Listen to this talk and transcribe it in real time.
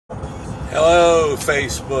Hello,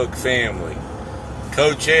 Facebook family.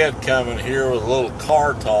 Coach Ed coming here with a little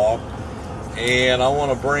car talk, and I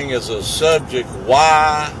want to bring as a subject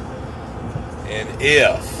why and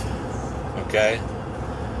if. Okay?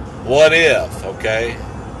 What if, okay?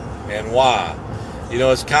 And why. You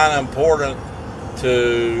know, it's kind of important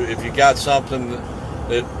to, if you got something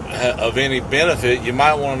that of any benefit, you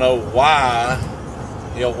might want to know why.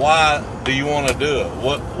 You know, why do you want to do it?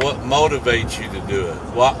 What motivates you to do it?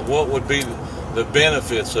 What would be the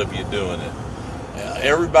benefits of you doing it?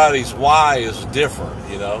 Everybody's why is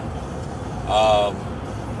different, you know.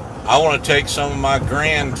 I want to take some of my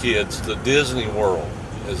grandkids to Disney World.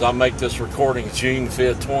 As I make this recording June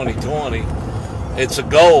 5th, 2020, it's a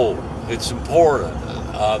goal. It's important.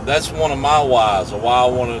 That's one of my whys, of why I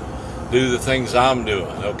want to do the things I'm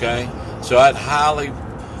doing, okay? So that highly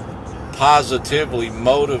positively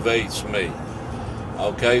motivates me.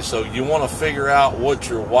 Okay, so you want to figure out what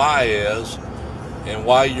your why is and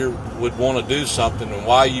why you would want to do something and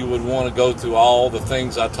why you would want to go through all the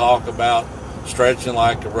things I talk about, stretching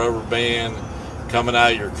like a rubber band, coming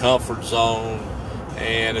out of your comfort zone.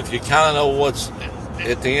 And if you kind of know what's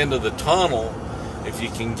at the end of the tunnel, if you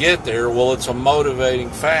can get there, well, it's a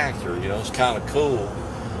motivating factor. You know, it's kind of cool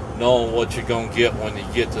knowing what you're going to get when you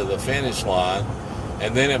get to the finish line.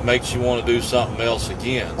 And then it makes you want to do something else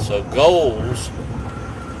again. So goals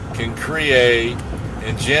can create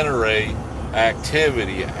and generate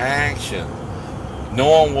activity, action.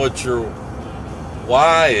 Knowing what your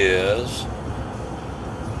why is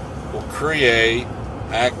will create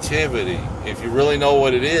activity. If you really know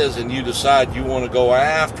what it is and you decide you want to go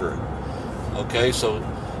after it. Okay, so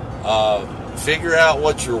figure out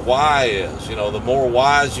what your why is. You know, the more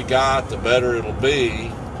whys you got, the better it'll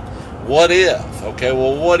be. What if? Okay,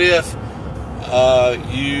 well, what if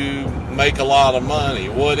you make a lot of money?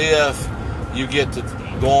 What if you get to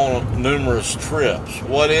go on numerous trips?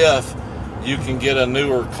 What if you can get a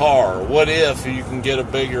newer car? What if you can get a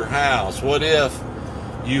bigger house? What if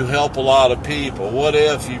you help a lot of people? What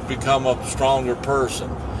if you become a stronger person?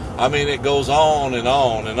 I mean, it goes on and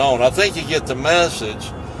on and on. I think you get the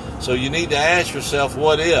message. So you need to ask yourself,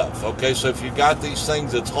 what if? Okay, so if you got these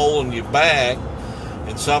things that's holding you back,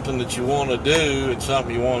 and something that you want to do and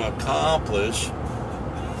something you want to accomplish,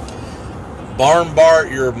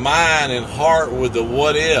 bombard your mind and heart with the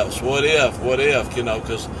what ifs, what if, you know,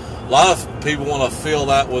 because a lot of people want to fill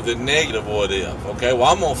that with a negative what if. Okay, well,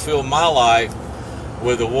 I'm going to fill my life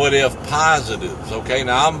with the what if positives. Okay,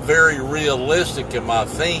 now I'm very realistic in my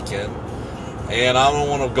thinking, and I don't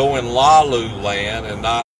want to go in la-lu land and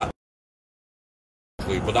not,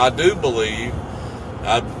 but I do believe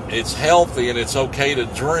it's healthy and it's okay to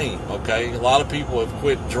dream, okay? A lot of people have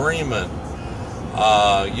quit dreaming.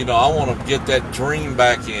 You know, I want to get that dream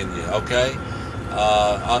back in you, okay?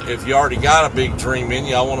 If you already got a big dream in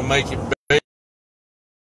you, I want to make it bigger.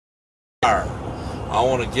 I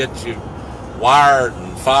want to get you wired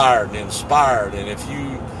and fired and inspired. And if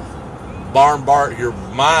you bombard your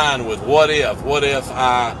mind with what if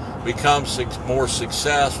I become more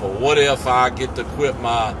successful? What if I get to quit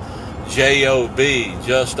my J-O-B,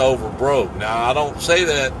 just over broke? Now, I don't say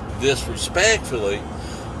that disrespectfully,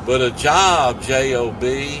 but a job,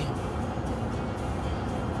 J-O-B,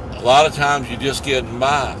 a lot of times you're just getting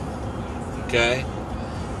by, okay?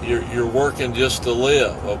 You're working just to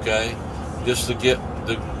live, okay? Just to get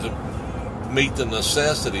to meet the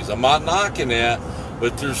necessities. I'm not knocking that,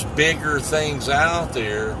 but there's bigger things out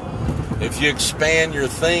there. If you expand your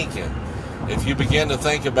thinking, if you begin to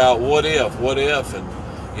think about what if, and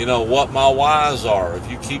you know, what my whys are. If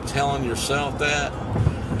you keep telling yourself that,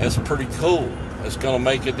 that's pretty cool. It's going to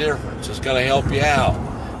make a difference. It's going to help you out.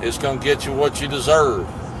 It's going to get you what you deserve.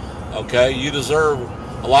 Okay? You deserve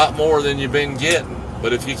a lot more than you've been getting.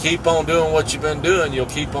 But if you keep on doing what you've been doing, you'll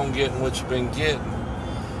keep on getting what you've been getting.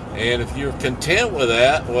 And if you're content with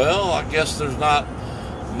that, well, I guess there's not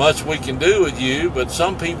much we can do with you, but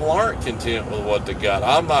some people aren't content with what they got.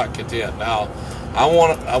 I'm not content. Now,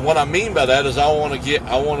 what I mean by that is I want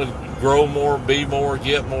to grow more, be more,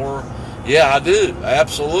 get more. Yeah, I do.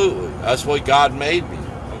 Absolutely. That's the way God made me.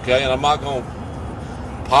 Okay, and I'm not going to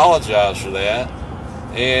apologize for that.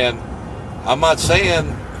 And I'm not saying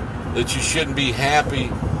that you shouldn't be happy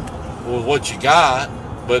with what you got,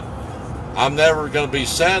 but I'm never going to be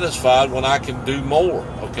satisfied when I can do more.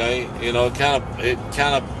 Okay, you know, it kind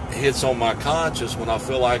of hits on my conscience when I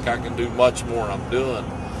feel like I can do much more than I'm doing.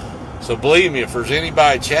 So believe me, if there's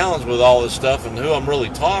anybody challenged with all this stuff, and who I'm really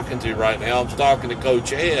talking to right now, I'm talking to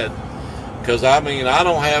Coach Ed, because I mean, I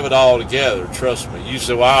don't have it all together. Trust me. You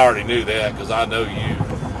said, well, I already knew that because I know you,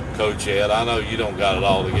 Coach Ed. I know you don't got it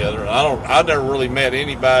all together. I've never really met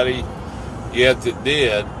anybody yet that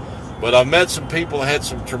did. But I've met some people that had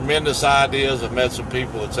some tremendous ideas. I've met some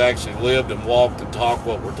people that's actually lived and walked and talked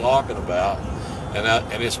what we're talking about.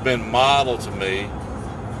 And it's been modeled to me.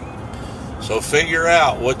 So figure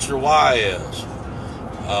out what your why is.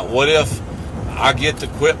 What if I get to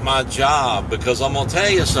quit my job? Because I'm going to tell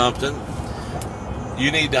you something.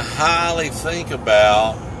 You need to highly think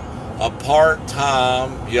about a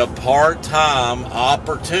part-time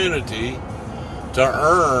opportunity to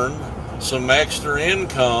earn some extra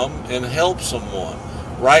income and help someone.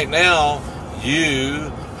 Right now,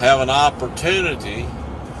 you have an opportunity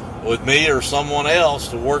with me or someone else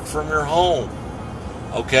to work from your home.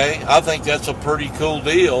 Okay? I think that's a pretty cool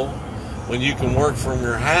deal when you can work from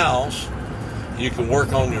your house. You can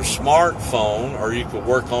work on your smartphone or you can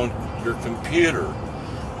work on your computer.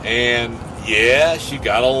 And yes, you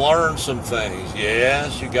got to learn some things.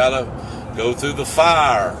 Yes, you got to go through the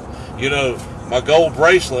fire. You know, my gold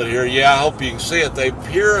bracelet here, I hope you can see it. They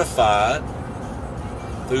purified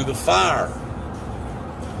through the fire.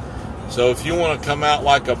 So if you want to come out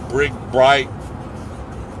like a big, bright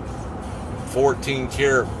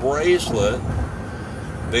 14-karat bracelet,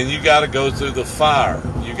 then you got to go through the fire.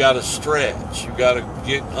 You got to stretch. You got to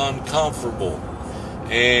get uncomfortable.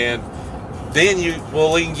 And then you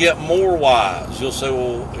will even get more wise. You'll say,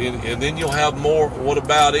 well, and then you'll have more, what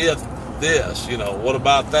about if this? You know, what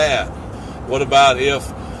about that? What about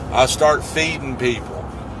if I start feeding people?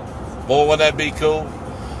 Boy, wouldn't that be cool?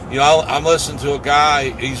 You know, I'm listening to a guy,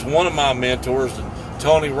 he's one of my mentors,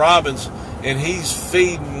 Tony Robbins, and he's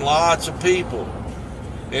feeding lots of people.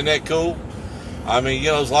 Isn't that cool? I mean, you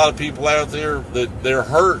know, there's a lot of people out there that they're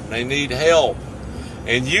hurting, they need help.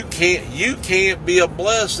 And you can't be a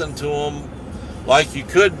blessing to them like you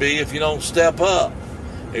could be if you don't step up,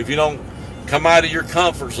 if you don't come out of your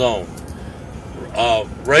comfort zone,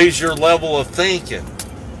 raise your level of thinking.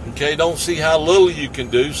 Okay, don't see how little you can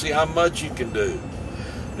do, see how much you can do.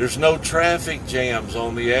 There's no traffic jams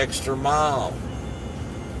on the extra mile.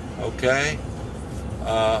 Okay,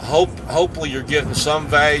 hopefully you're getting some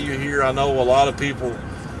value here. I know a lot of people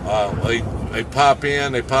they pop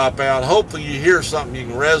in, they pop out. Hopefully you hear something you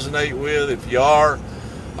can resonate with. If you are,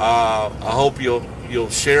 I hope you'll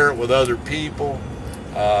share it with other people.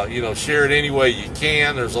 You know, share it any way you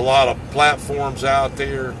can. There's a lot of platforms out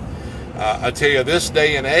there. I tell you, this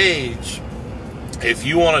day and age, if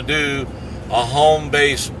you want to do a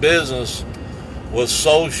home-based business with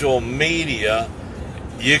social media,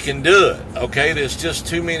 you can do it. Okay, there's just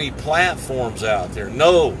too many platforms out there.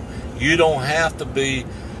 No, you don't have to be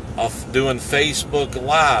doing Facebook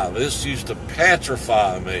Live. This used to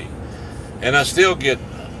petrify me, and I still get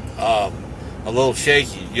a little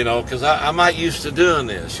shaky, you know, because I'm not used to doing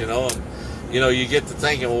this, you know. And, you know, you get to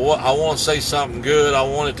thinking, well, I want to say something good, I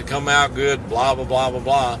want it to come out good, blah, blah, blah, blah,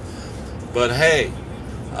 blah. But hey,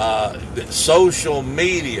 social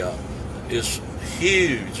media is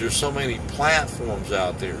huge. There's so many platforms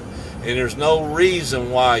out there, and there's no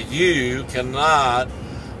reason why you cannot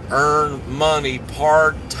earn money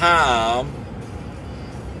part-time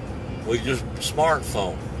with your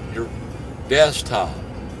smartphone, your desktop.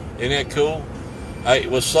 Isn't that cool? Hey,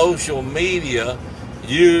 with social media,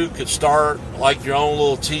 you could start like your own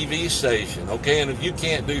little TV station, okay? And if you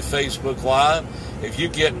can't do Facebook Live, if you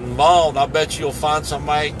get involved, I bet you'll find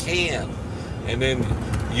somebody that can. And then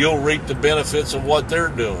you'll reap the benefits of what they're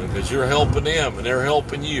doing because you're helping them and they're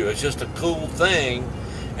helping you. It's just a cool thing,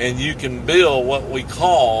 and you can build what we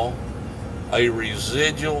call a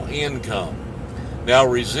residual income. Now,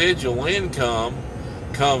 residual income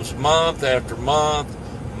comes month after month,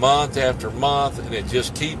 month after month, and it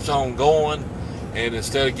just keeps on going. And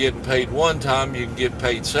instead of getting paid one time, you can get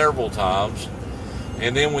paid several times.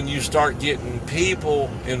 And then when you start getting people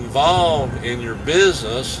involved in your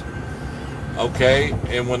business, okay,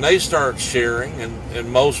 and when they start sharing,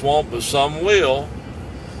 and most won't, but some will,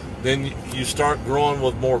 then you start growing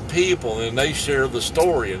with more people, and they share the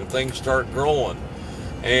story, and things start growing.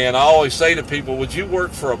 And I always say to people, would you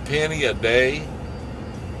work for a penny a day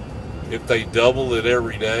if they double it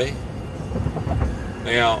every day?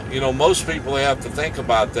 Now, you know, most people have to think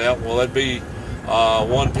about that. Well, that'd be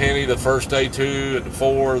 1 penny the first day, 2 and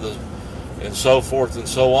 4, and so forth and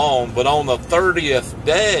so on. But on the 30th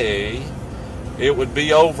day, it would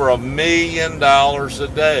be over $1 million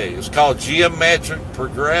a day. It's called geometric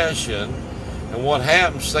progression. And what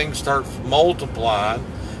happens, things start multiplying,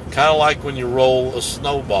 kind of like when you roll a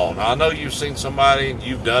snowball. Now, I know you've seen somebody, and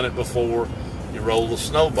you've done it before, you roll the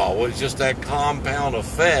snowball. Well, it's just that compound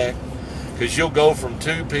effect, because you'll go from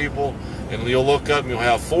 2 people, and you'll look up and you'll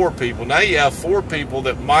have 4 people. Now you have 4 people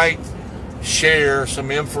that might share some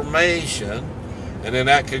information, and then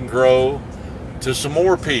that can grow to some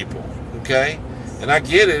more people, okay? And I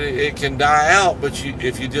get it, it can die out, but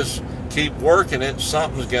if you just keep working it,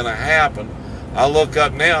 something's going to happen. I look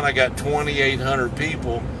up now and I got 2,800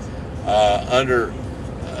 people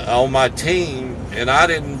on my team, and I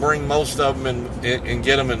didn't bring most of them and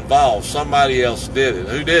get them involved. Somebody else did it.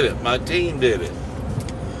 Who did it? My team did it.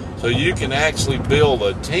 So you can actually build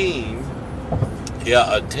a team,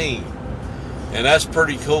 a team. And that's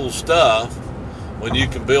pretty cool stuff when you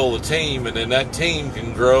can build a team, and then that team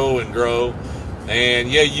can grow and grow. And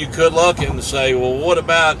yeah, you could look and say, well, what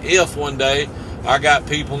about if one day I got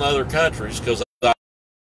people in other countries?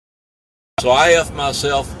 So I F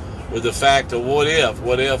myself with the fact of what if,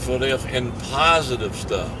 and positive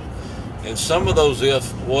stuff. And some of those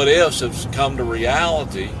what ifs have come to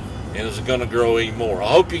reality and is going to grow even more. I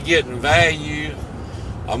hope you're getting value.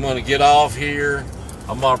 I'm going to get off here.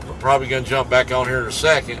 I'm probably going to jump back on here in a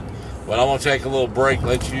second, but I want to take a little break,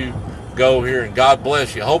 let you go here, and God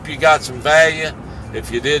bless you. Hope you got some value.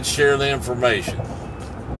 If you did, share the information.